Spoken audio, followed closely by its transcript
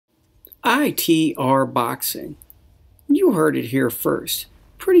ITRBoxing. You heard it here first.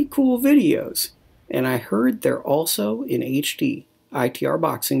 Pretty cool videos. And I heard they're also in HD.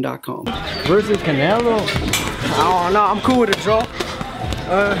 ITRBoxing.com. Versus Canelo? I don't know. I'm cool with a draw.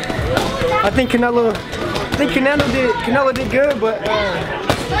 I think Canelo did good, but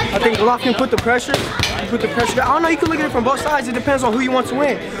I think Golovkin put the pressure. I don't know. You can look at it from both sides. It depends on who you want to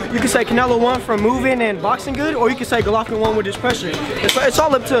win. You can say Canelo won from moving and boxing good, or you can say Golovkin won with his pressure. It's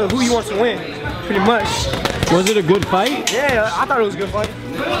all up to who you want to win, pretty much. Was it a good fight? Yeah, I thought it was a good fight.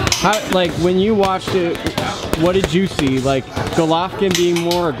 Like when you watched it, what did you see? Like Golovkin being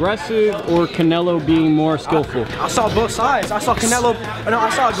more aggressive or Canelo being more skillful? I saw both sides. I saw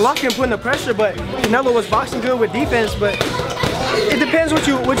Golovkin putting the pressure, but Canelo was boxing good with defense. But it depends what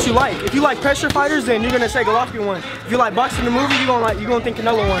you like. If you like pressure fighters, then you're gonna say Golovkin won. If you like boxing the movie, you're gonna think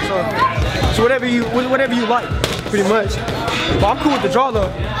Canelo won. So whatever you like, pretty much. But I'm cool with the draw though.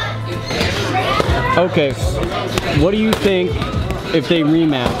 Okay, what do you think if they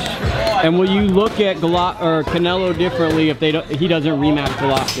rematch? And will you look at Canelo differently if he doesn't rematch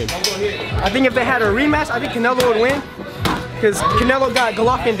Golovkin? I think if they had a rematch, I think Canelo would win. Because Canelo got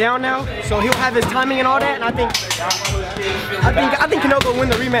Golovkin down now, so he'll have his timing and all that. And I think Canelo will win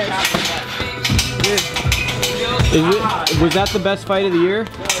the rematch. Yeah. Was that the best fight of the year?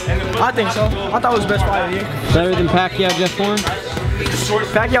 I think so. I thought it was the best fight of the year. Better than Pacquiao, Jeff Horn?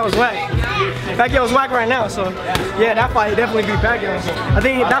 Pacquiao was whack. Pacquiao was whack right now, so yeah, that fight definitely beat Pacquiao. I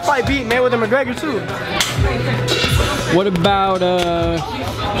think that fight beat Mayweather McGregor too. What about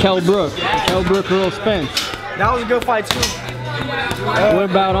Kell Brook, Earl Spence? That was a good fight too. What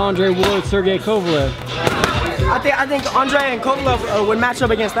about Andre Ward, Sergey Kovalev? I think Andre and Kovalev would match up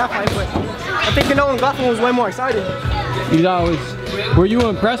against that fight, but I think Canelo and Golovkin was way more exciting. Were you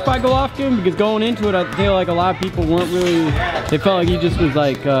impressed by Golovkin? Because going into it, I feel like a lot of people weren't really. They felt like he just was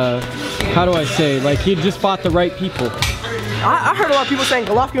like, how do I say? Like he just fought the right people. I heard a lot of people saying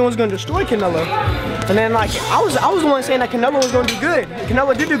Golovkin was going to destroy Canelo, and then like I was the one saying that Canelo was going to do good.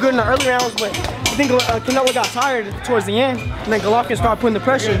 Canelo did do good in the early rounds, but I think Canelo got tired towards the end, and then Golovkin started putting the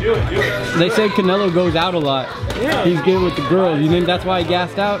pressure. They say Canelo goes out a lot. Yeah. He's good with the girls. You think that's why he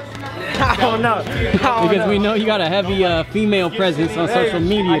gassed out? I don't know. Because we know you got a heavy female presence on social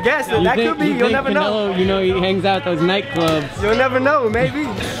media. I guess that could be. You'll never know. You know he hangs out at those nightclubs. You'll never know. Maybe.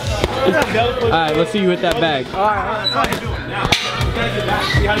 All right, let's see you with that bag. All right.